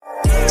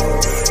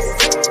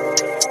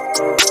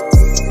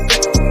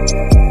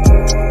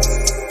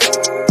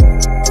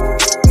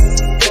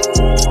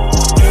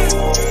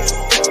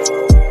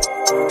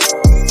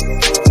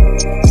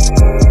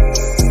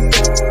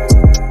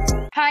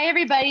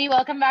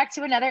back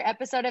to another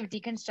episode of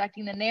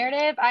Deconstructing the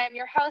Narrative. I am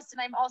your host,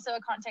 and I'm also a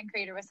content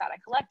creator with Sada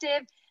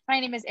Collective. My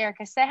name is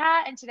Erica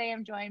Seha, and today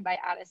I'm joined by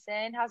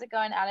Addison. How's it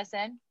going,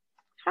 Addison?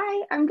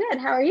 Hi, I'm good.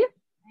 How are you?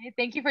 Hey,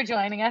 thank you for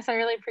joining us. I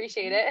really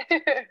appreciate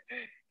it.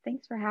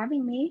 Thanks for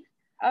having me.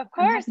 Of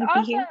course.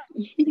 Awesome.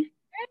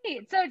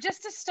 Great. So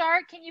just to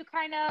start, can you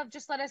kind of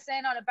just let us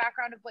in on a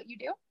background of what you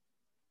do?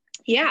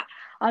 Yeah.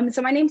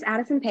 So my name's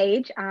Addison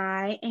Page.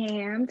 I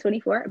am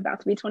 24,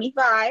 about to be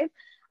 25.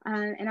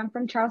 And I'm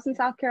from Charleston,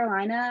 South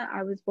Carolina.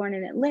 I was born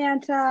in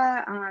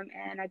Atlanta,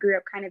 and I grew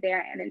up kind of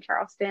there and in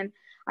Charleston.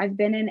 I've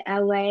been in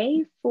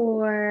LA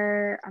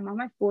I'm on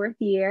my 4th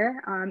year,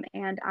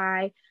 and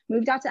I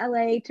moved out to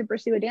LA to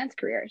pursue a dance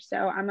career.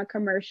 So I'm a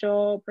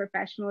commercial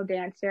professional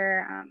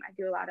dancer. I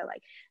do a lot of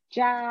like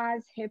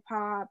jazz, hip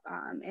hop,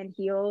 and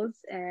heels.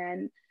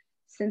 And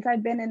since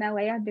I've been in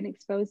LA, I've been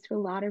exposed to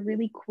a lot of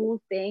really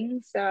cool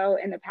things. So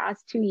in the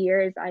past 2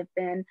 years, I've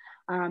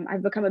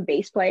become a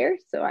bass player.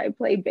 So I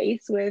play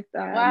bass with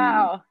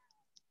Wow.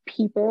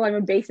 people. I'm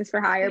a bassist for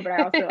hire, but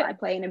I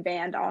play in a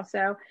band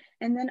also.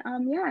 And then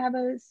I have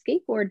a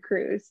skateboard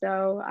crew.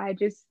 So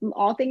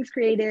all things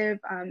creative,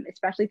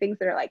 especially things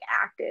that are like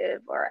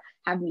active or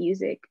have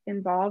music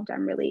involved,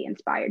 I'm really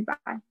inspired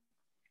by.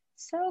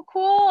 So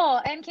cool.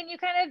 And can you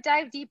kind of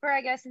dive deeper, I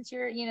guess, since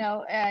you're,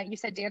 you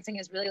said dancing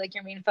is really like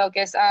your main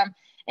focus,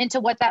 into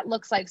what that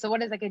looks like. So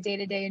what is like a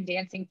day-to-day in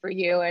dancing for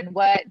you, and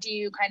what do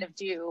you kind of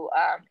do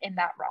in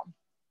that realm?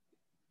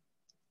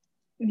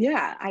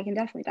 Yeah, I can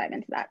definitely dive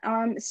into that.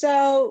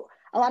 So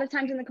a lot of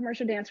times in the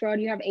commercial dance world,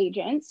 you have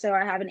agents. So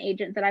I have an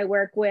agent that I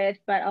work with,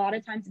 but a lot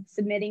of times it's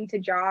submitting to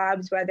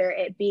jobs, whether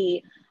it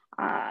be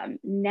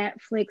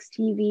Netflix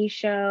TV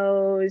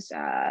shows,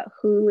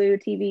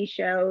 Hulu TV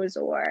shows,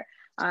 or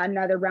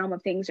another realm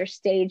of things are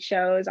stage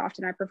shows.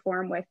 Often I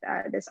perform with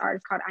this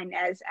artist called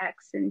Inez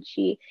X, and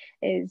she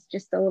is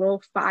just a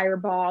little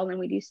fireball, and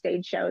we do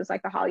stage shows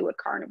like the Hollywood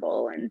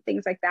Carnival and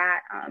things like that.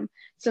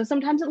 So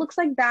sometimes it looks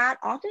like that.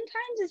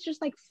 Oftentimes it's just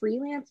like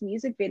freelance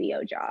music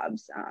video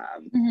jobs.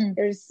 In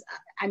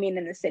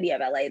the city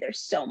of LA, there's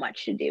so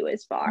much to do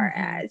as far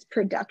as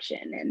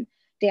production, and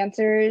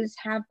dancers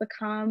have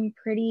become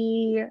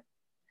pretty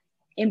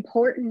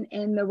important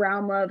in the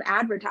realm of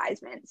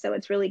advertisement. So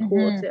it's really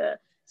cool to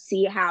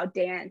see how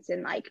dance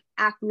and like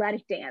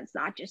athletic dance,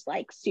 not just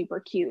like super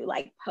cute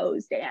like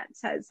pose dance,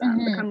 has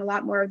become a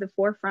lot more of the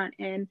forefront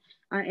in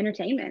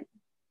entertainment.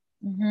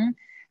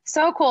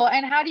 So cool.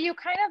 And how do you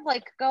kind of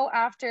like go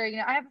after,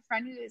 I have a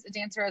friend who is a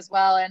dancer as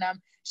well, and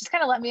she's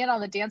kind of let me in on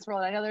the dance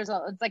world. I know it's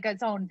like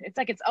its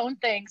own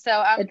thing. So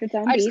I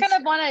just kind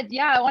of want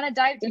to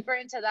dive deeper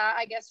into that,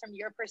 I guess, from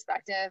your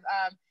perspective,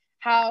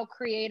 how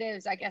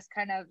creatives, I guess,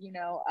 kind of,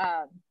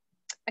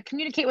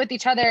 communicate with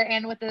each other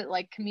and with the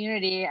like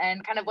community,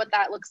 and kind of what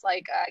that looks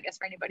like, I guess,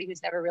 for anybody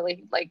who's never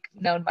really like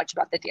known much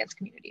about the dance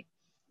community.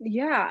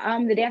 Yeah,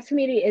 the dance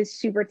community is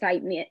super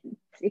tight knit.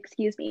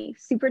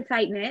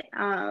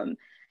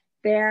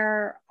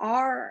 There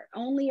are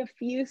only a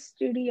few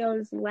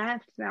studios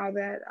left now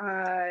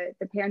that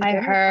the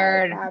pandemic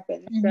has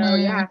happened. So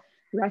yeah,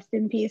 rest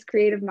in peace,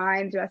 Creative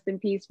Minds, rest in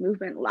peace,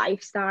 Movement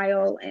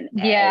Lifestyle, and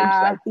Edge.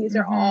 Like these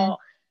are all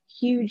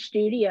huge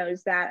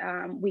studios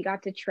that we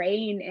got to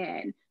train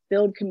and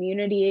build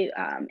community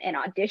and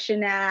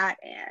audition at,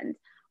 and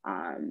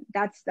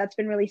that's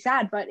been really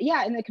sad. But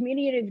yeah, in the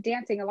community of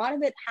dancing, a lot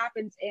of it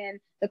happens in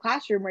the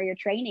classroom where you're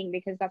training,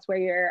 because that's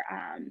where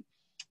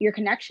your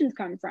connections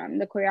come from.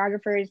 The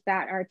choreographers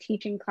that are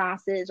teaching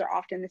classes are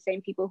often the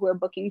same people who are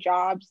booking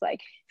jobs.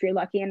 Like if you're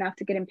lucky enough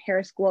to get in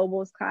Paris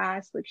Global's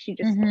class, like she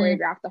just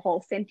choreographed the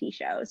whole Fenty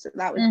show. So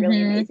that was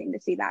really amazing to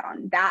see that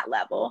on that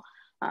level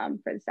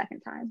for the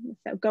second time.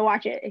 So go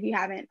watch it if you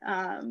haven't.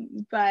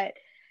 But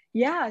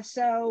yeah,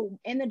 so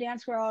in the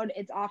dance world,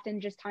 it's often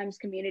just times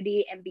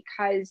community. And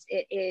because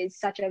it is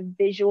such a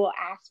visual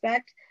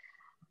aspect,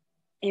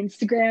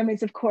 Instagram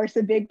is, of course,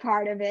 a big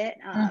part of it.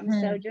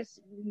 So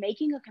just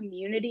making a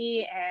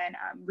community and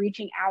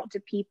reaching out to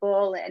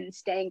people and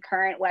staying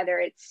current, whether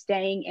it's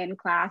staying in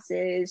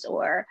classes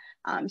or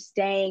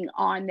staying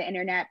on the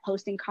internet,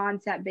 posting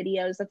concept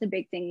videos. That's a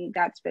big thing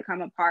that's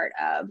become a part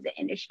of the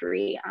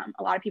industry.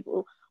 A lot of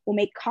people will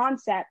make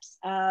concepts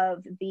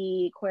of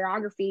the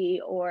choreography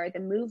or the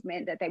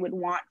movement that they would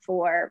want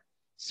for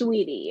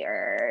Sweetie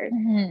or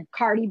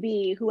Cardi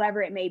B,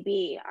 whoever it may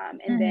be,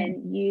 and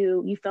then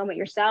you film it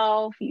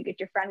yourself. You get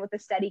your friend with a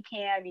steady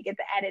cam, you get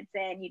the edits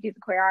in, you do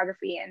the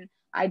choreography, and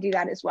I do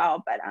that as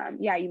well. But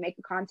you make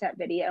a concept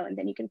video and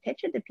then you can pitch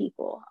it to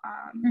people.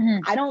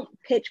 I don't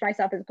pitch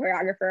myself as a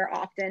choreographer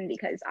often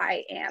because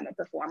I am a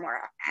performer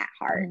at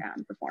heart.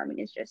 Performing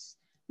is just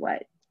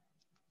what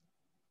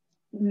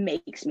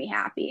makes me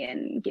happy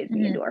and gives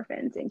me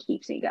endorphins and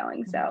keeps me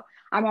going. So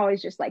I'm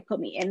always just like, put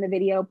me in the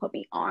video, put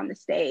me on the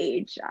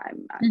stage.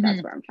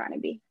 That's where I'm trying to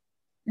be.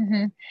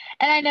 And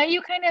I know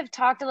you kind of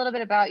talked a little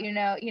bit about,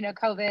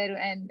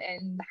 COVID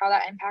and how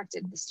that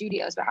impacted the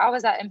studios, but how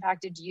has that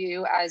impacted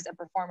you as a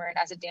performer and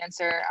as a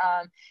dancer,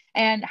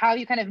 and how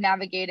you kind of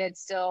navigated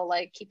still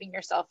like keeping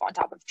yourself on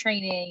top of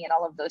training and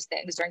all of those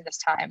things during this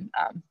time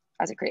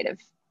as a creative?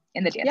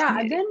 in the dance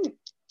community?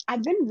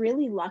 I've been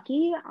really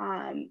lucky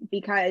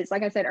because,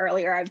 like I said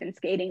earlier, I've been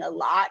skating a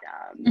lot,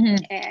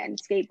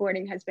 and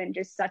skateboarding has been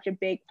just such a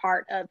big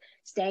part of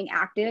staying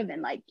active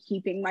and like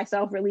keeping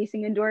myself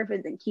releasing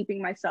endorphins and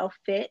keeping myself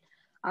fit.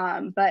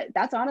 But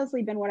that's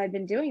honestly been what I've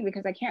been doing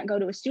because I can't go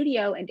to a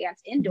studio and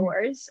dance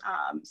indoors.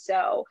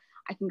 So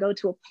I can go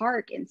to a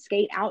park and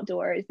skate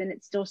outdoors, and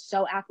it's still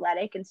so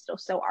athletic and still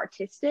so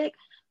artistic.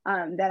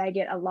 That I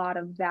get a lot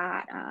of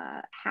that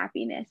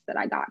happiness that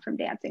I got from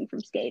dancing, from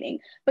skating.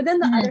 But then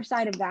the other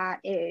side of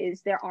that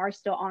is there are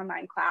still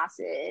online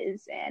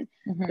classes, and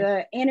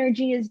the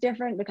energy is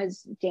different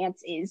because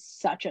dance is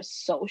such a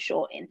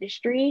social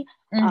industry.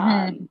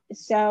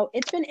 So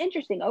it's been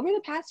interesting. Over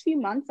the past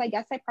few months, I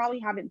guess I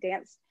probably haven't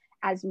danced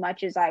as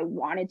much as I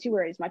wanted to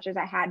or as much as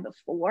I had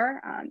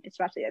before,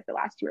 especially at the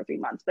last 2 or 3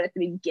 months. But at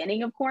the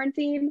beginning of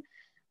quarantine,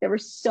 there were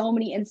so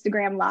many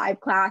Instagram live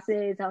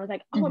classes. I was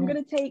like, oh, I'm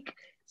going to take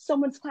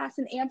someone's class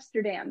in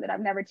Amsterdam that I've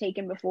never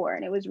taken before.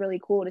 And it was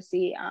really cool to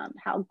see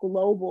how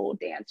global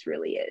dance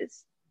really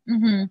is.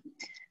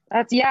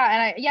 That's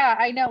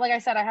I know, like I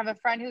said, I have a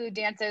friend who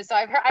dances, so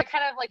I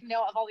kind of like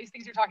know of all these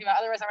things you're talking about.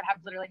 Otherwise I would have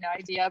literally no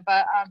idea.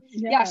 But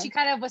she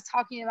kind of was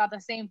talking about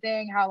the same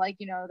thing, how like,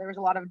 you know, there was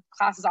a lot of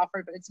classes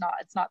offered, but it's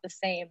not the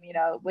same, you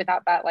know,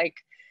 without that like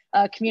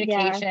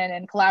communication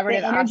and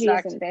collaborative the energy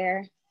aspect. Isn't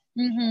there.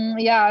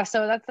 Yeah,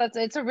 so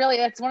it's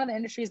one of the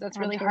industries that's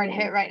really hard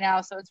hit right now.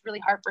 So it's really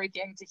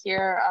heartbreaking to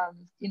hear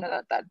you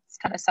know, that's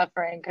kind of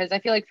suffering, because I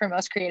feel like for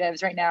most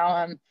creatives right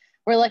now,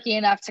 we're lucky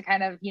enough to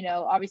kind of, you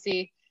know,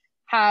 obviously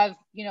have,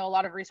 you know, a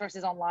lot of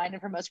resources online,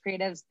 and for most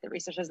creatives the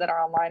resources that are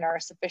online are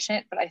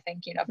sufficient. But I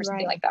think, you know, for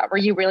something like that where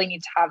you really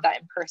need to have that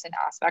in-person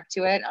aspect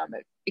to it,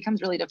 it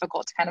becomes really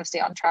difficult to kind of stay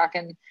on track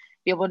and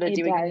be able to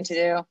do what you need to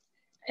do.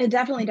 It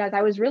definitely does.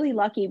 I was really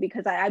lucky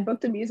because I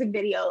booked a music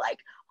video like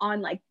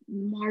on like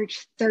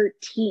March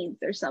 13th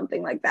or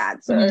something like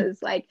that. So it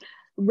was like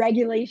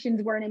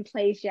regulations weren't in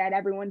place yet.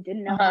 Everyone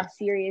didn't know how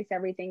serious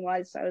everything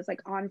was. So I was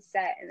like on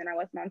set, and then I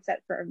wasn't on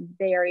set for a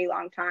very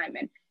long time.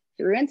 And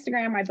through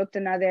Instagram, I booked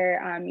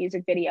another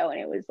music video, and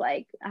it was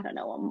like, I don't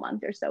know, a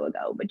month or so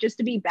ago. But just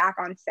to be back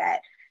on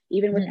set,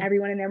 even with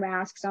everyone in their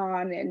masks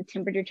on and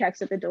temperature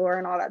checks at the door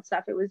and all that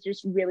stuff, it was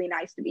just really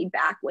nice to be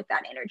back with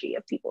that energy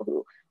of people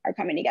who are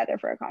coming together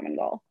for a common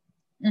goal.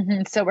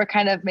 So we're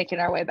kind of making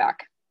our way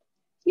back.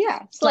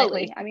 Yeah,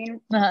 slightly. I mean,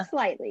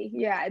 slightly.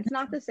 Yeah, it's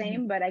not the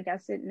same, but I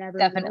guess it never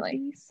will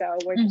be. So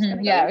we're just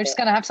gonna we're just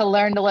gonna have to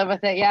learn to live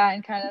with it. Yeah,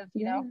 and kind of,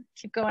 you know,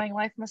 keep going.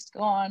 Life must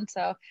go on.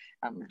 So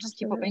just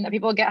keep hoping that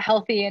people get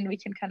healthy and we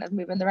can kind of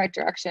move in the right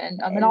direction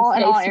in all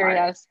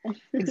areas.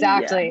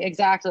 Exactly.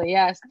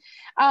 Yes.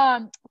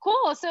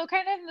 Cool. So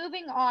kind of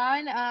moving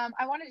on,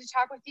 I wanted to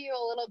talk with you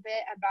a little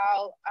bit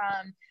about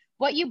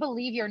what you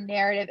believe your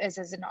narrative is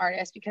as an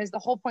artist, because the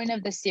whole point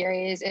of the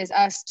series is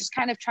us just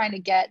kind of trying to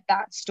get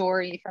that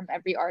story from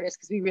every artist,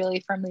 because we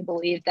really firmly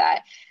believe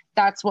that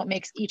that's what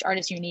makes each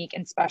artist unique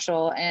and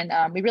special. And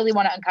we really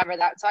want to uncover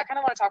that. So I kind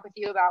of want to talk with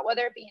you about,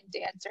 whether it be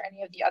in dance or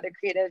any of the other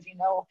creative, you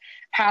know,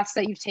 paths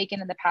that you've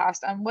taken in the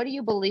past. What do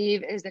you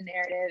believe is the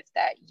narrative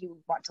that you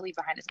want to leave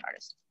behind as an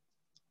artist?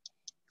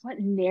 What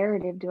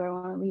narrative do I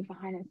want to leave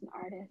behind as an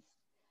artist?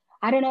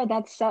 I don't know.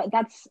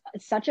 That's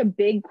such a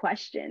big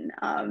question,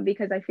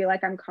 because I feel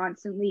like I'm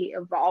constantly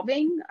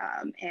evolving,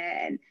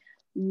 and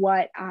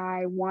what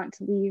I want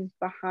to leave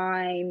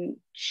behind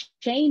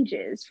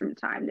changes from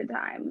time to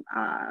time.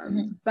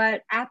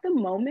 But at the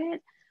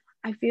moment,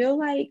 I feel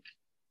like,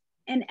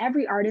 and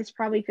every artist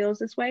probably feels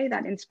this way,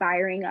 that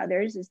inspiring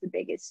others is the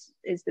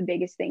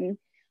biggest thing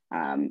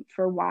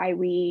for why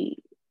we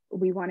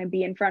want to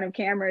be in front of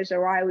cameras,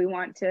 or why we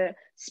want to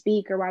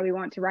speak, or why we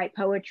want to write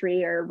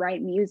poetry or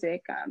write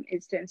music,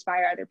 is to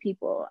inspire other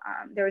people.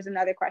 There was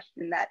another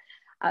question that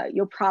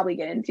you'll probably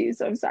get into,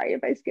 so I'm sorry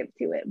if I skipped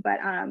to it, but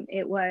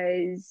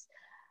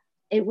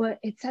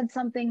it said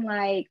something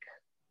like,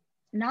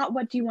 not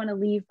what do you want to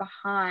leave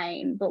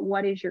behind, but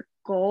what is your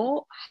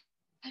goal?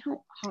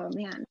 Oh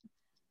man.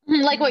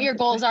 Like what your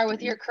goals are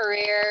with your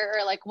career,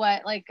 or like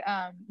what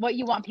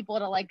you want people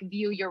to like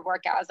view your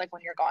work as, like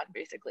when you're gone,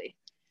 basically.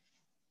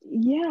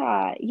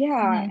 Yeah.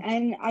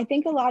 And I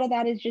think a lot of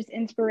that is just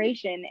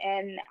inspiration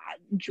and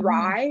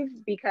drive,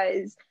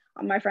 because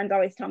my friends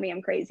always tell me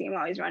I'm crazy. I'm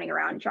always running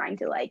around trying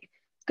to like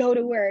go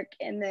to work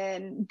and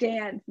then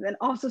dance and then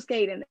also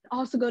skate and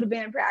also go to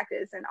band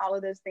practice and all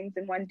of those things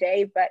in one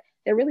day. But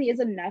there really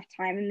is enough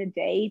time in the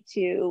day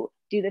to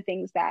do the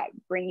things that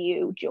bring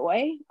you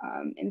joy.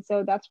 And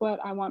so that's what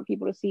I want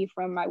people to see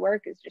from my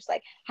work, is just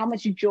like how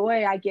much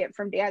joy I get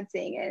from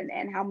dancing,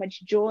 and how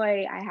much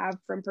joy I have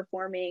from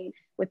performing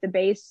with the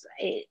bass.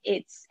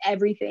 It's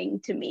everything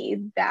to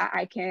me, that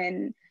I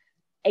can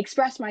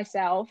express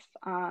myself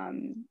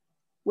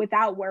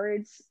without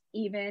words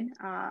even,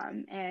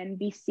 and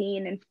be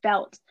seen and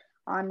felt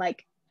on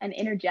like an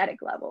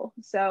energetic level.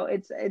 So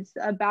it's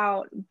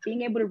about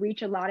being able to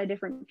reach a lot of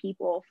different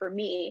people for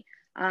me,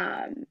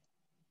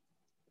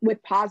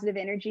 with positive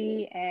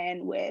energy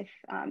and with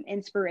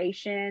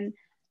inspiration,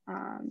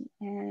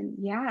 And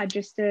yeah,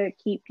 just to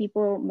keep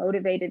people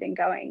motivated and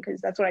going, because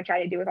that's what I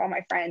try to do with all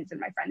my friends,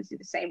 and my friends do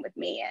the same with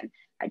me. And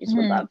I just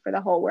would love for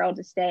the whole world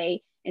to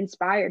stay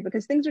inspired,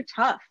 because things are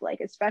tough, like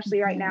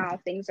especially right now,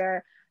 things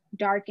are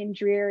dark and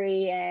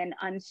dreary and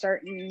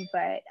uncertain,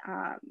 but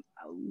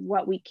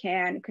what we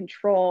can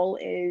control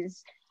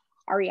is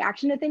our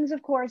reaction to things,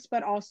 of course,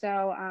 but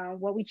also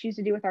what we choose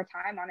to do with our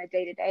time on a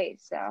day-to-day.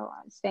 So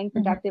staying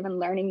productive and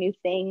learning new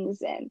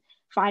things and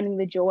finding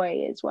the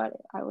joy is what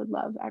I would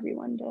love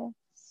everyone to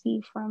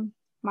see from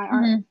my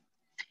art.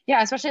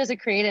 Yeah, especially as a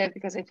creative,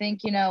 because I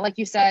think, you know, like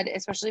you said,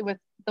 especially with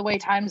the way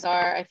times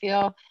are, I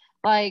feel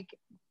like,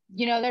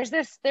 you know, there's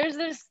this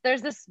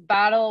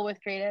battle with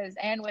creatives,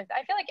 and with,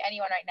 I feel like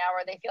anyone right now,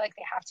 where they feel like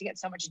they have to get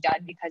so much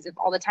done because of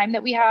all the time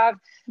that we have,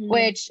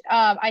 which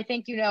I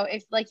think, you know,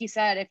 if, like you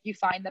said, if you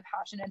find the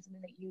passion in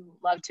something that you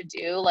love to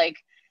do, like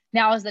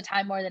now is the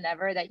time more than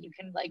ever that you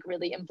can like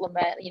really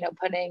implement, you know,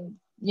 putting,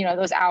 you know,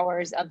 those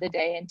hours of the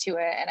day into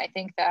it. And I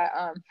think that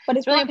but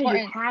it's really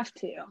important. You have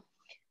to.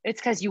 It's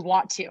because you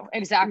want to.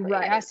 Exactly.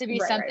 Right. It has to be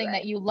something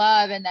that you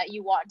love and that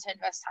you want to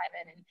invest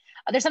time in. And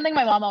there's something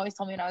my mom always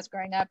told me when I was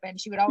growing up,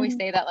 and she would always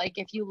say that, like,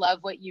 if you love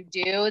what you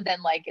do,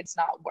 then like it's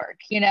not work,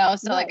 you know?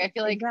 So like, I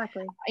feel like,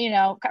 you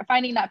know,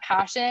 finding that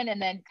passion and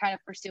then kind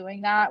of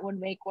pursuing that would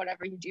make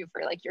whatever you do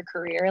for like your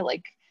career,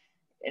 like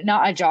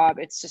not a job.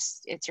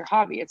 It's your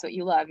hobby. It's what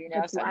you love, you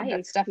know? So I think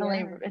that's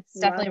definitely, it's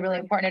definitely really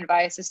important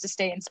advice, is to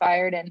stay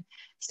inspired and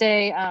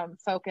stay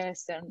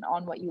focused and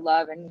on what you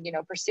love, and, you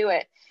know, pursue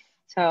it.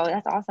 So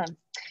that's awesome.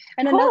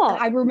 And cool.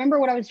 I remember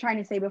what I was trying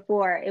to say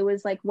before. It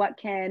was like, what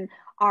can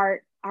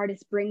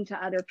artists bring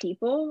to other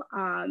people?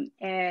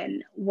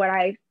 And what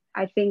I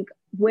think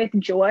with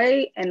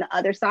joy, and the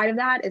other side of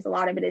that is a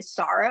lot of it is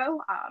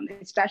sorrow,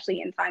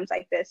 especially in times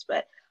like this.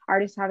 But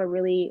artists have a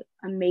really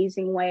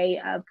amazing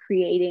way of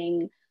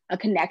creating a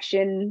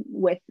connection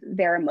with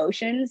their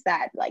emotions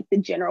that like the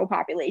general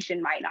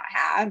population might not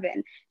have.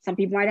 And some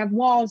people might have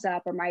walls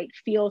up or might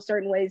feel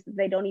certain ways that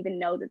they don't even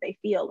know that they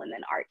feel. And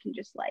then art can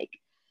just like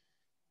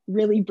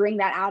really bring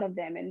that out of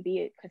them and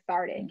be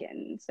cathartic.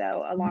 And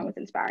so along with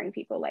inspiring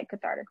people, like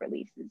cathartic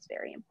release is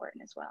very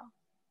important as well.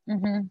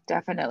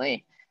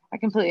 Definitely. I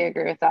completely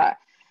agree with that.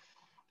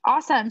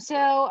 Awesome. So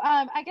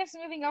I guess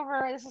moving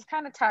over, this is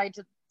kind of tied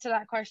to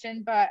that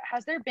question, but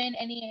has there been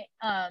any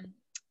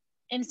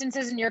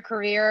instances in your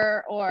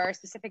career or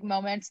specific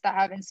moments that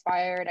have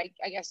inspired,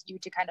 I guess, you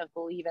to kind of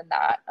believe in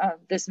that,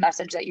 this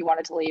message that you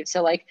wanted to leave?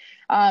 So like,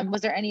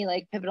 was there any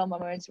like pivotal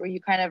moments where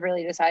you kind of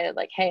really decided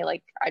like, hey,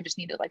 like I just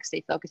need to like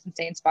stay focused and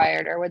stay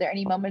inspired? Or were there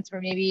any moments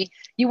where maybe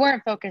you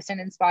weren't focused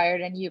and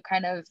inspired and you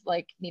kind of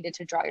like needed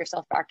to draw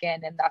yourself back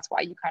in, and that's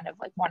why you kind of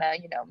like want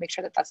to, you know, make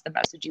sure that that's the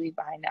message you leave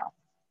behind now?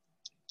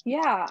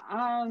 Yeah.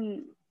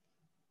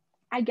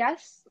 I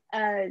guess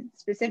a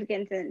specific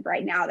incident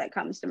right now that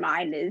comes to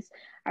mind is,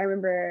 I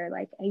remember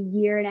like a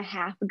year and a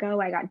half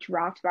ago, I got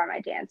dropped by my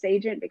dance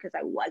agent because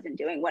I wasn't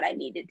doing what I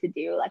needed to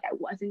do. Like I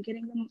wasn't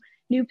getting them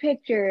new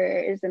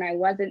pictures, and I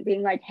wasn't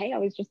being like, hey, I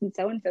was just in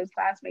so-and-so's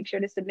class, make sure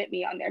to submit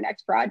me on their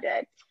next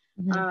project.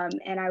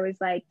 And I was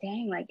like,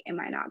 dang, like, am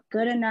I not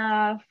good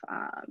enough?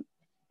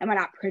 Am I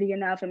not pretty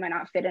enough? Am I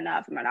not fit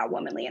enough? Am I not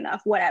womanly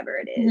enough? Whatever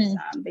it is,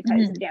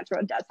 because the dance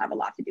world does have a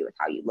lot to do with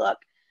how you look.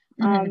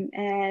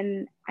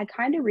 And I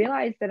kind of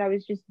realized that I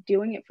was just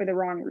doing it for the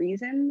wrong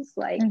reasons.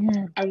 Like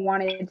I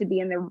wanted to be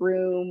in the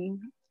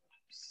room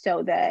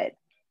so that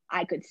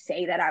I could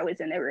say that I was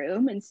in the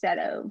room, instead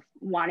of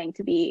wanting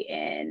to be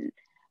in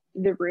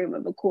the room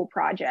of a cool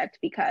project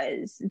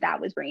because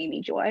that was bringing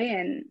me joy.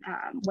 And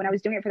when I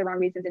was doing it for the wrong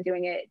reasons and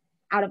doing it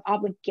out of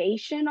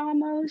obligation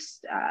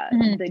almost,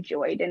 the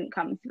joy didn't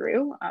come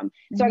through.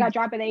 So I got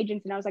dropped by the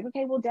agents, and I was like,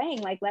 okay, well,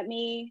 dang, like let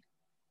me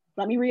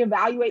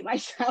reevaluate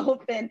myself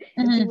and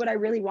see what I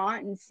really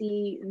want, and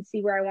see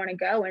where I want to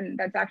go. And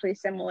that's actually a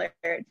similar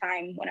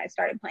time when I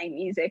started playing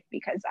music,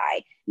 because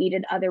I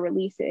needed other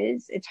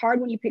releases. It's hard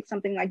when you pick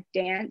something like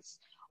dance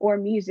or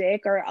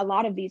music or a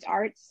lot of these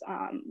arts,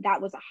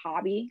 that was a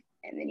hobby,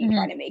 and then you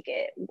try to make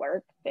it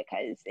work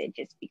because it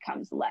just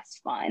becomes less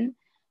fun.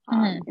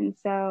 And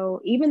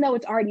so even though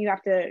it's art and you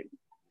have to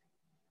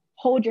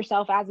hold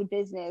yourself as a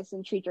business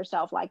and treat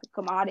yourself like a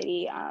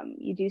commodity,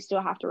 you do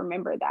still have to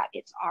remember that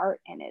it's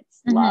art and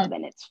it's love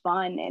and it's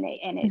fun, and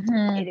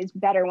it is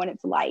better when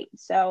it's light.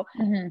 So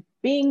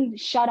being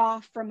shut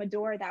off from a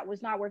door that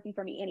was not working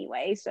for me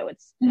anyway, so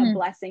it's a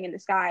blessing in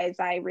disguise.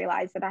 I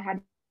realized that I had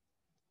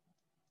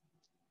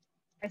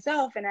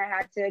myself, and I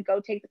had to go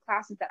take the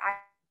classes that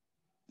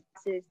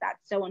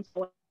so and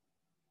so,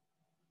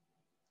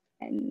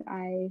 and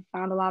I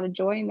found a lot of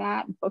joy in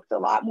that. Booked a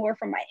lot more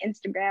from my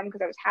Instagram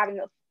because I was having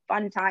a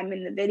fun time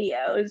in the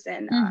videos,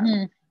 and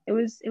it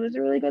was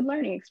a really good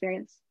learning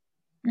experience.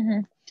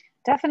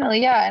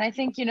 Definitely. Yeah. And I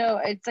think, you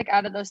know, it's like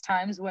out of those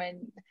times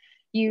when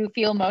you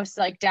feel most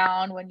like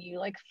down, when you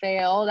like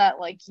fail, that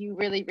like you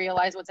really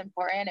realize what's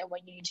important and what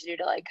you need to do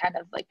to like kind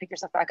of like pick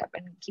yourself back up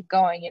and keep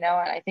going, you know.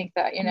 And I think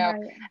that, you know,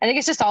 I think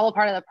it's just all a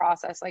part of the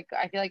process. Like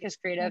I feel like as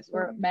creatives,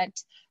 we're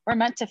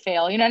meant to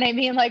fail, you know what I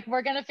mean? Like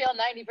we're gonna fail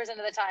 90%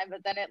 of the time,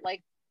 but then it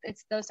like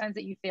it's those times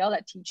that you fail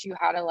that teach you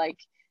how to like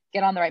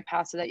get on the right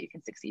path so that you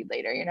can succeed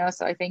later, you know?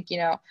 So I think, you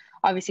know,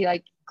 obviously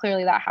like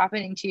clearly that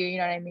happening to you, you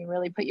know what I mean,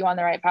 really put you on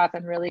the right path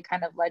and really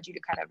kind of led you to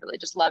kind of really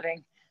just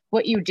loving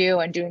what you do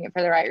and doing it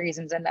for the right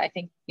reasons. And I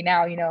think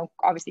now, you know,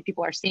 obviously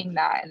people are seeing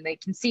that, and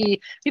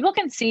people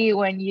can see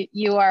when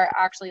you are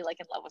actually like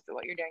in love with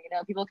what you're doing. You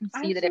know, people can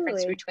see the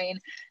difference between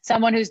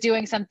someone who's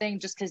doing something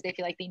just because they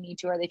feel like they need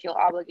to, or they feel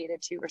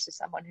obligated to, versus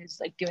someone who's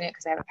like doing it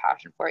because they have a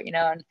passion for it, you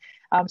know?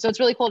 And so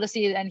it's really cool to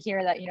see and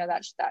hear that, you know,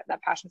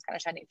 that passion's kind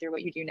of shining through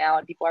what you do now,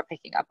 and people are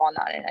picking up on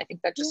that. And I think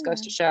that just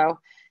goes to show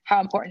how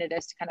important it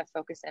is to kind of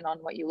focus in on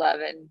what you love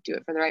and do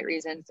it for the right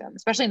reasons,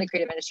 especially in the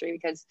creative industry,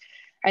 because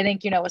I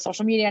think, you know, with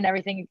social media and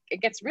everything,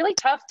 it gets really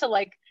tough to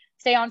like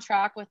stay on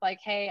track with like,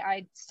 hey,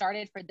 I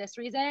started for this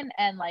reason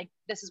and like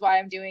this is why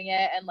I'm doing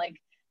it, and like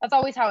that's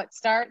always how it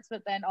starts.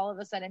 But then all of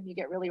a sudden you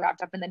get really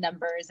wrapped up in the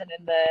numbers and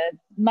in the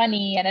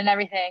money and in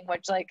everything,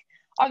 which like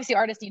obviously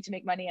artists need to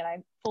make money and I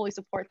fully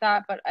support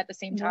that, but at the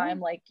same time,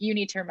 like you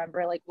need to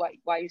remember like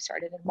why you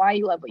started and why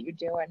you love what you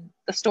do and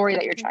the story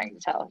that you're trying to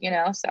tell, you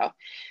know? So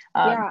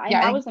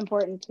that was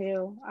important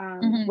too.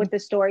 With the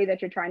story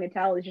that you're trying to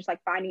tell, is just like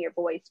finding your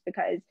voice,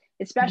 because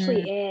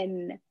especially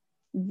in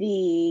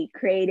the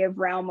creative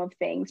realm of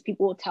things,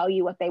 people will tell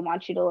you what they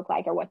want you to look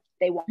like or what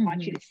they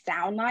want you to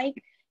sound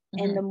like.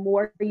 And the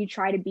more you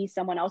try to be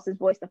someone else's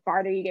voice, the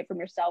farther you get from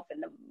yourself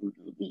and the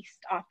least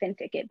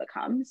authentic it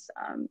becomes.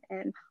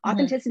 And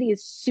authenticity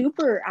is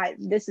super,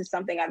 this is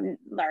something I've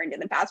learned in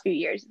the past few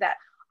years, that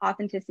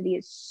authenticity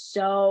is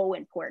so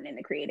important in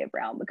the creative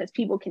realm, because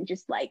people can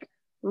just like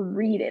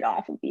read it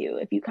off of you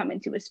if you come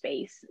into a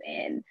space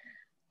and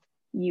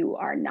you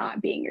are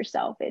not being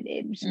yourself.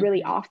 It's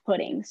really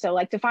off-putting. So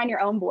like to find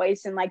your own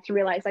voice and like to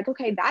realize like,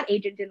 okay, that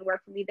agent didn't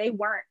work for me, they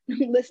weren't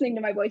listening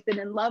to my voice, they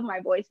didn't love my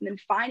voice, and then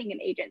finding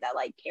an agent that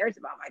like cares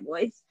about my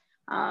voice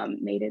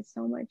made it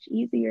so much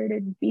easier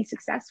to be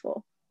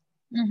successful.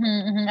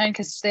 And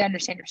because they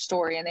understand your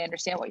story and they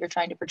understand what you're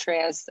trying to portray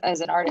as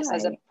an artist,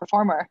 as a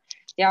performer.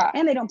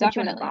 And they don't put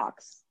you in a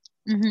box.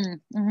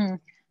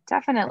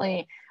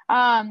 Definitely.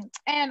 And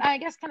I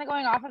guess kind of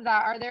going off of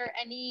that, are there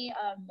any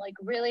like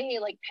really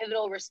like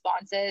pivotal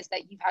responses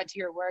that you've had to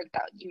your work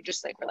that you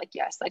just like were like,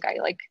 yes, like I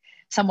like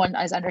someone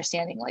is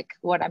understanding like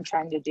what I'm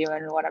trying to do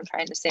and what I'm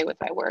trying to say with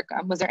my work?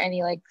 Was there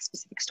any like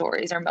specific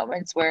stories or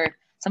moments where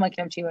someone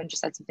came to you and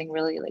just said something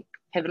really like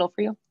pivotal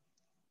for you?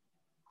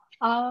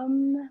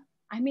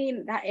 I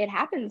mean, that it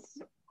happens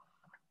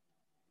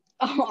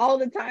all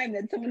the time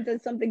that someone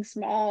says something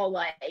small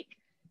like,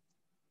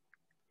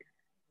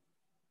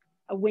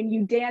 when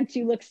you dance,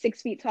 you look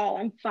 6 feet tall.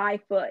 I'm 5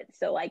 foot.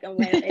 So like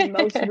in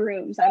most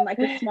rooms, I'm like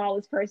the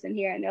smallest person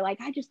here. And they're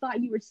like, I just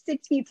thought you were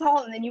 6 feet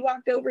tall. And then you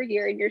walked over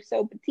here and you're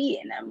so petite.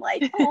 And I'm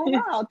like, oh,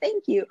 wow,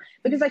 thank you.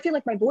 Because I feel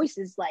like my voice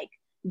is like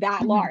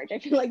that large. I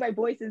feel like my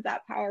voice is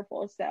that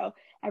powerful. So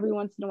every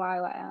once in a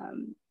while,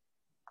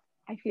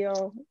 I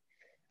feel,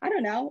 I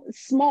don't know,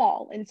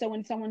 small. And so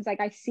when someone's like,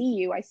 I see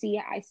you, I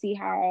see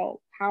how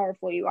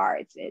powerful you are,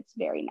 it's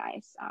very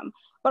nice.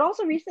 But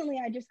also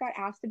recently I just got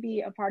asked to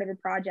be a part of a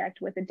project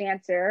with a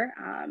dancer.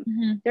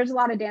 There's a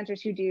lot of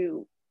dancers who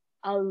do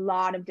a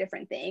lot of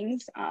different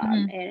things.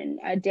 And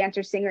a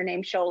dancer singer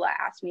named Shola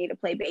asked me to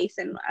play bass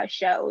in a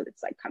show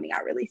that's like coming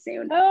out really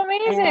soon. Oh,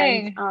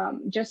 amazing.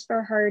 And just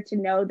for her to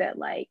know that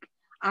like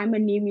I'm a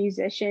new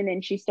musician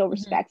and she still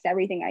respects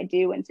everything I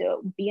do, and to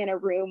be in a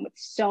room with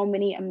so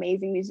many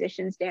amazing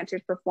musicians,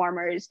 dancers,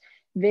 performers,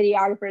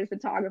 videographers,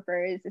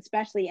 photographers,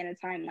 especially in a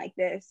time like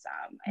this,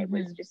 it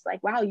was just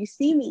like, wow, you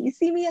see me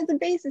as a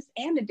bassist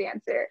and a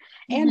dancer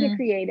and a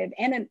creative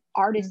and an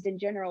artist in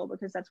general,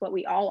 because that's what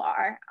we all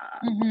are.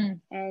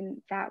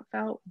 And that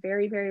felt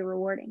very, very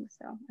rewarding.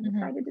 So I'm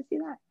excited to see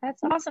that.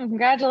 That's awesome.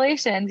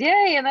 Congratulations.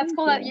 Yay. And that's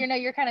cool that, you know,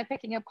 you're kind of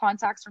picking up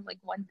contacts from like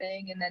one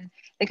thing, and then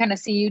they kind of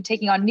see you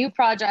taking on new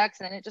projects,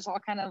 and it just all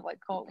kind of like,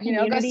 you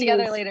know, goes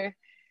together later.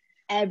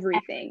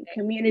 Everything.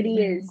 Community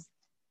is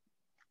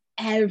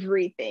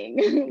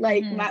everything.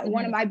 Like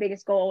one of my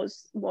biggest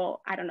goals,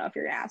 well, I don't know if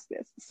you're gonna ask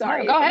this,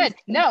 sorry. No, go ahead.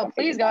 No,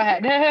 please go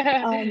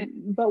ahead.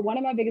 But one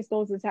of my biggest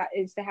goals is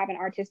to have an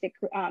artistic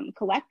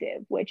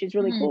collective, which is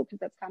really cool, because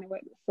that's kind of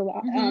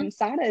what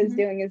Sada is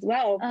doing as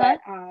well.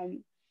 But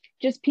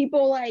just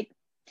people like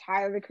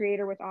Tyler the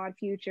Creator with Odd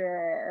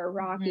Future, or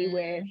Rocky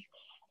with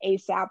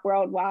ASAP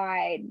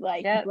Worldwide,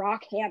 like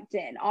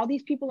Brockhampton, all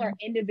these people are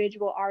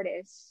individual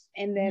artists,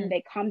 and then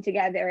they come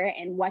together,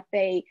 and what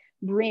they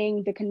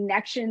bring, the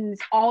connections,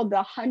 all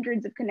the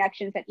hundreds of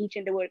connections that each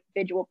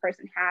individual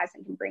person has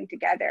and can bring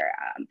together,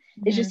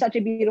 it's just such a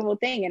beautiful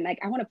thing. And like,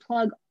 I want to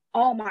plug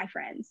all my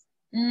friends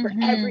for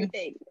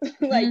everything.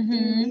 Like,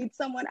 you need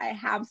someone, I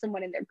have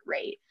someone, and they're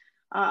great.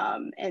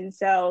 And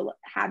so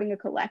having a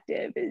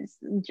collective is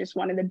just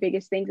one of the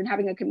biggest things, and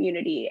having a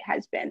community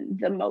has been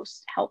the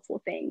most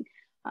helpful thing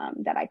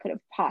that I could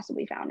have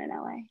possibly found in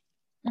LA.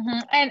 Mm-hmm.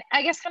 And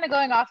I guess kind of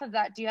going off of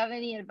that, do you have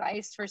any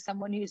advice for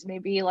someone who's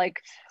maybe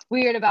like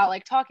weird about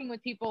like talking with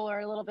people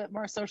or a little bit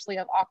more socially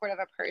awkward of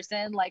a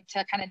person, like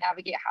to kind of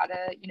navigate how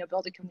to, you know,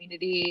 build a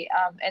community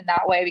in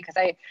that way? Because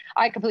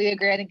I completely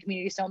agree. I think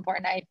community is so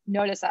important. I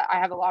notice that I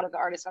have a lot of the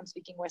artists I'm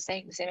speaking with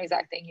saying the same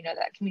exact thing, you know,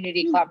 that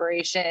community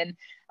collaboration,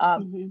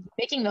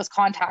 making those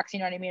contacts, you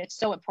know what I mean? It's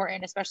so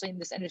important, especially in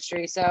this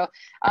industry. So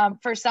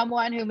for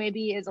someone who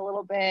maybe is a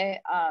little bit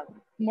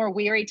more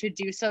weary to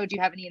do so, do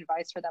you have any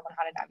advice for them on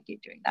how to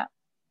navigate doing that?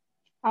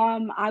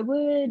 I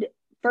would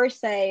first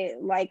say,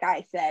 like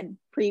I said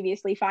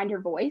previously, find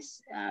your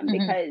voice,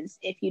 because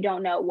if you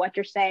don't know what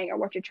you're saying or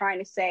what you're trying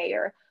to say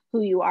or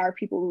who you are,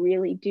 people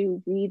really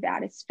do read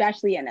that,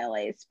 especially in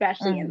LA,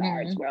 especially in the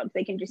arts world.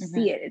 They can just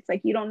see it. It's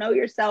like you don't know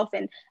yourself,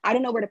 and I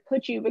don't know where to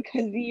put you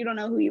because you don't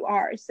know who you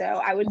are. So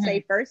I would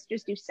say first,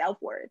 just do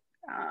self-worth.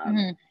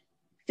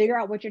 Figure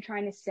out what you're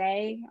trying to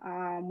say,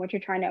 what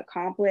you're trying to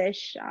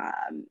accomplish,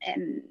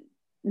 and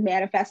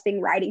manifesting,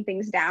 writing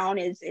things down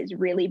is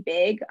really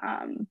big.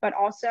 But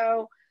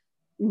also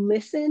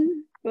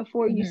listen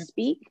before you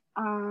speak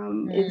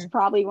is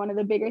probably one of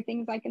the bigger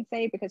things I can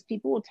say, because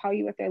people will tell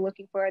you what they're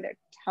looking for. They'll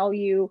tell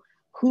you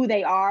who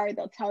they are.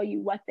 They'll tell you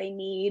what they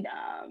need.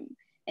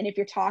 And if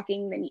you're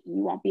talking, then you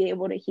won't be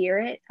able to hear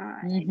it.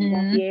 You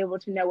won't be able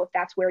to know if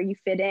that's where you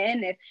fit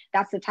in, if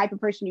that's the type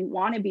of person you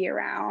want to be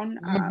around.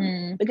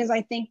 Because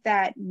I think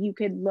that you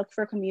could look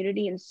for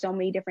community in so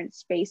many different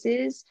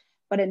spaces,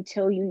 but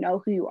until you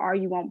know who you are,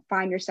 you won't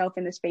find yourself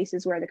in the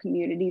spaces where the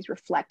communities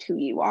reflect who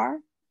you are.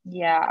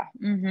 Yeah,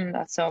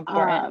 that's so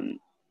important.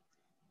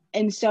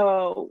 And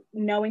so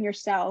knowing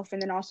yourself,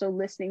 and then also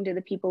listening to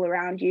the people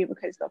around you,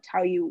 because they'll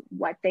tell you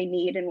what they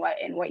need and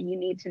what you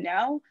need to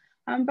know.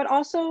 But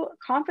also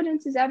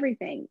confidence is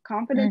everything.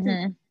 Confidence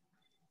is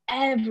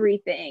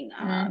everything.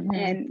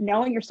 And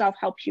knowing yourself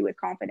helps you with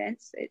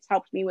confidence. It's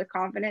helped me with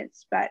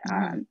confidence. But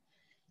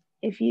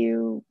if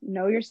you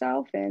know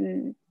yourself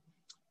and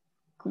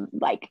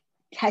like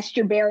test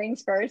your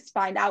bearings first,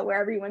 find out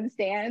where everyone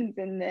stands,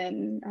 and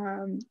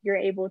then you're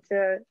able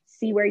to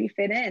see where you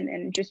fit in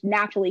and just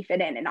naturally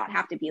fit in and not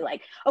have to be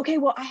like, okay,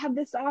 well, I have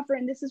this offer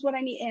and this is what I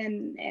need.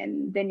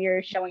 And then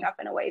you're showing up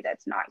in a way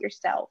that's not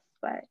yourself.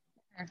 But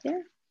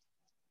yeah.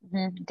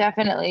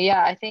 Definitely.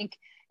 Yeah. I think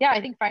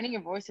finding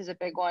your voice is a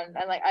big one.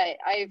 And like,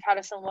 I've had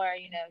a similar,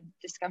 you know,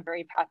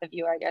 discovery path of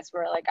you, I guess,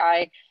 where like,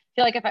 I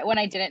feel like when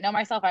I didn't know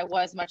myself, I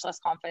was much less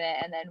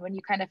confident. And then when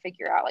you kind of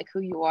figure out like who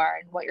you are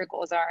and what your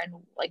goals are and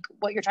like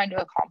what you're trying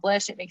to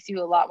accomplish, it makes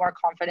you a lot more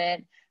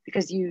confident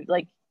because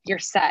you're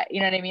set, you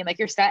know what I mean? Like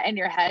you're set in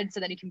your head, so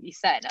then you can be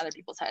set in other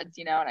people's heads,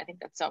 you know? And I think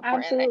that's so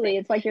important. Absolutely.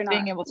 It's like you're not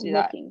being able to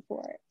looking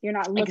for it. You're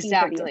not looking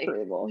for the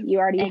approval. You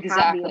already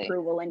have the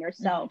approval in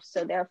yourself.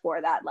 So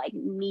therefore that like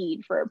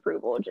need for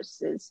approval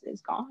just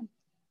is gone.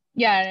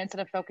 Yeah. And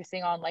instead of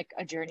focusing on like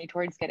a journey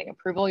towards getting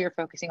approval, you're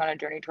focusing on a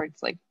journey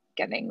towards like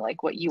getting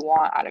like what you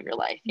want out of your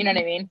life. You know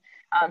what I mean?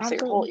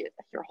 So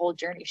your whole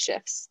journey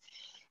shifts.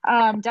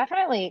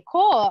 Definitely.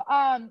 Cool.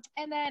 And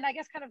then I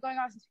guess kind of going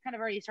on, since we kind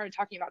of already started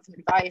talking about some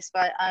advice,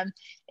 but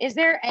is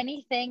there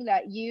anything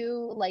that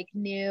you like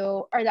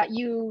knew or that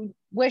you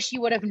wish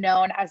you would have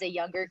known as a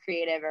younger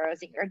creative or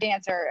as a younger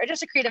dancer or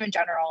just a creative in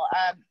general,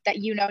 that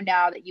you know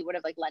now that you would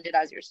have like lended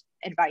as your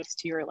advice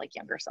to your like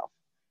younger self?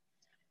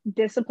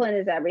 Discipline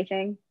is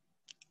everything.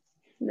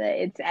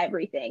 It's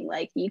everything.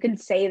 Like you can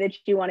say that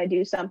you want to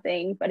do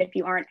something, but if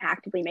you aren't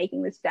actively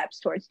making the steps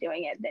towards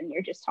doing it, then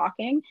you're just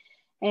talking.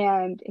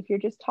 And if you're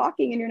just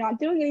talking and you're not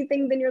doing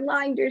anything, then you're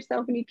lying to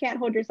yourself and you can't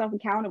hold yourself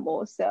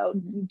accountable. So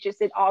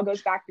just it all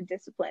goes back to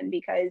discipline,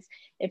 because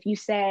if you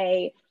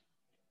say,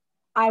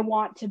 I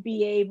want to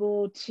be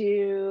able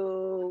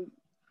to,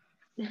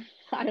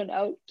 I don't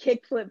know,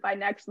 kickflip by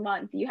next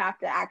month, you have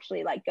to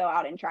actually like go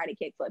out and try to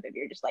kickflip. If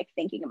you're just like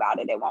thinking about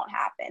it, it won't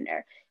happen.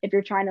 Or if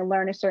you're trying to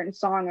learn a certain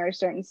song or a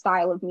certain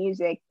style of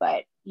music,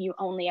 but you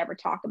only ever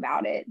talk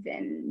about it,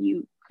 then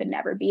you could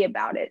never be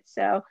about it.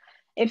 So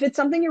if it's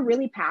something you're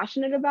really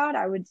passionate about,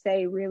 I would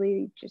say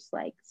really just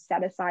like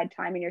set aside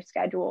time in your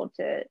schedule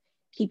to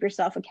keep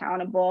yourself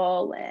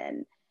accountable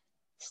and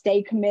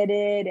stay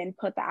committed and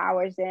put the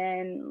hours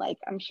in. Like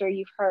I'm sure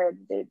you've heard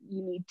that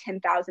you need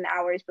 10,000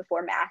 hours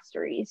before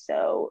mastery.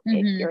 So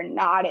if you're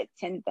not at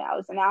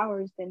 10,000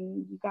 hours,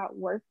 then you got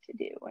work to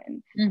do.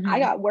 And I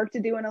got work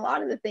to do in a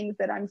lot of the things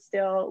that I'm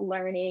still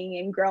learning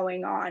and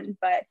growing on.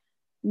 But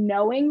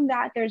knowing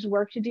that there's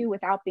work to do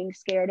without being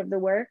scared of the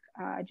work,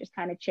 just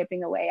kind of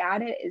chipping away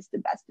at it is the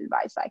best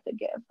advice I could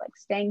give. Like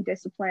staying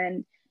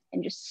disciplined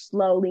and just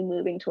slowly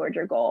moving towards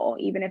your goal,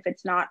 even if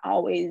it's not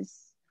always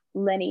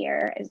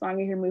linear. As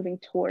long as you're moving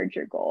towards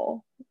your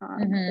goal,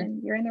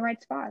 then you're in the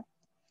right spot.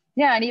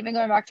 Yeah. And even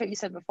going back to what you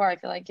said before, I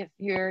feel like if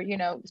you're, you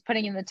know,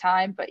 putting in the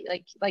time, but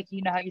like,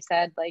 you know, how you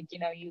said, like, you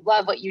know, you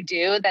love what you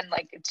do, then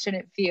like, it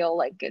shouldn't feel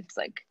like it's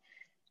like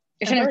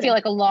it shouldn't feel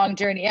like a long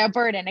journey, a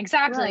burden.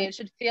 Exactly. Right. It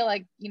should feel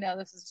like, you know,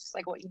 this is just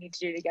like what you need to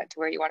do to get to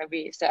where you want to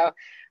be. So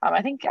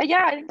I think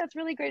that's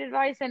really great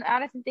advice. And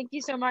Addison, thank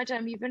you so much.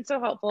 You've been so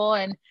helpful.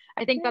 And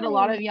I think that a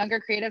lot of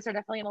younger creatives are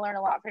definitely going to learn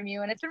a lot from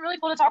you. And it's been really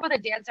cool to talk with a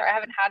dancer. I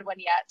haven't had one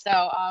yet.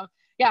 So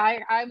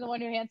I'm the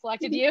one who hand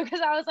selected you, because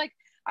I was like,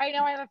 I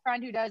know I have a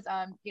friend who does,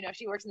 you know,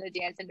 she works in the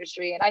dance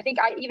industry. And I think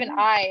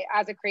I,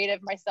 as a creative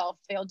myself,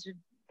 failed to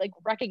like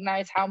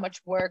recognize how much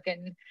work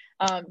and,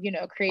 you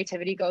know,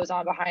 creativity goes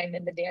on behind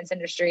in the dance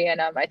industry.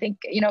 And I think,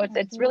 you know,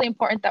 it's really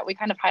important that we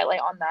kind of highlight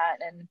on that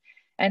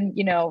and,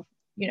 you know,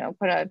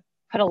 put a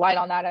light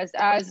on that as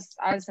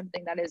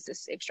something that is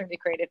just extremely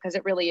creative, because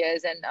it really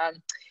is. And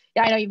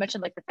I know you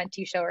mentioned like the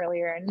Fenty show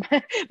earlier, and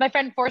my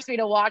friend forced me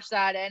to watch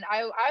that, and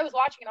I was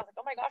watching and I was like,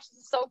 oh my gosh, this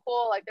is so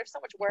cool. Like there's so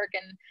much work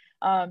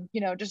and, you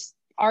know, just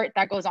art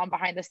that goes on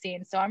behind the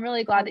scenes. So I'm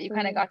really glad that you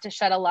kind of got to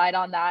shed a light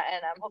on that.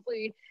 And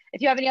hopefully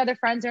if you have any other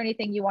friends or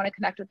anything you want to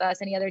connect with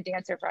us, any other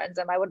dancer friends,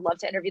 I would love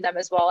to interview them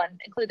as well and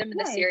include them in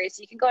the series.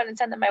 So you can go ahead and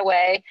send them my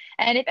way.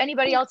 And if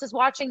anybody else is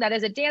watching that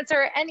is a dancer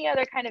or any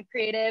other kind of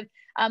creative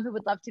who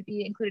would love to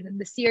be included in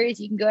the series,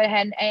 you can go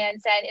ahead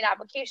and send an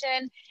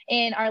application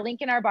in our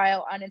link in our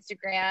bio on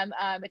Instagram.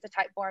 It's a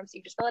type form, so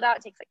you just fill it out.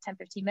 It takes like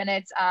 10-15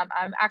 minutes.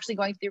 I'm actually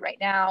going through right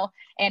now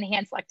and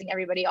hand selecting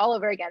everybody all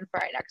over again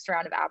for our next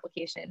round of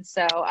applications.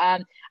 So I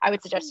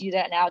would suggest you do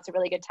that now. It's a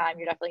really good time.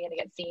 You're definitely going to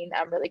get seen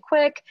really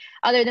quick.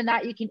 Other than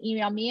that, you can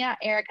email me at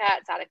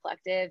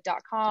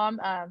erica@SadaCollective.com.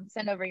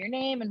 Send over your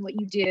name and what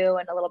you do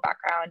and a little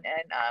background,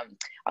 and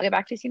I'll get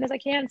back to you as soon as I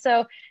can.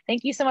 So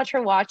thank you so much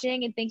for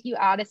watching, and thank you,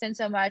 Addison,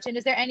 so much. And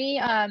is there any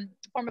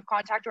form of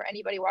contact where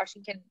anybody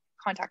watching can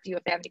contact you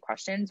if they have any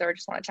questions or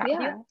just want to chat with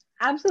you?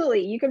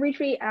 Absolutely. You can reach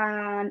me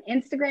on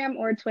Instagram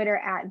or Twitter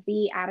at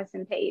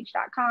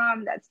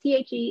theaddisonpaige.com. That's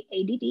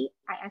TheAddisonPaige.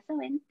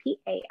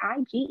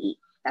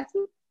 That's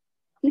me.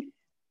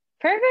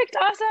 Perfect.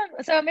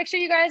 Awesome. So make sure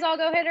you guys all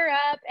go hit her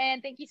up.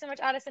 And thank you so much,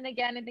 Addison,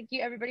 again. And thank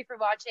you everybody for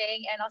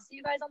watching. And I'll see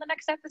you guys on the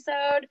next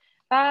episode.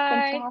 Bye.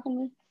 Thanks for having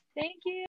me. Thank you.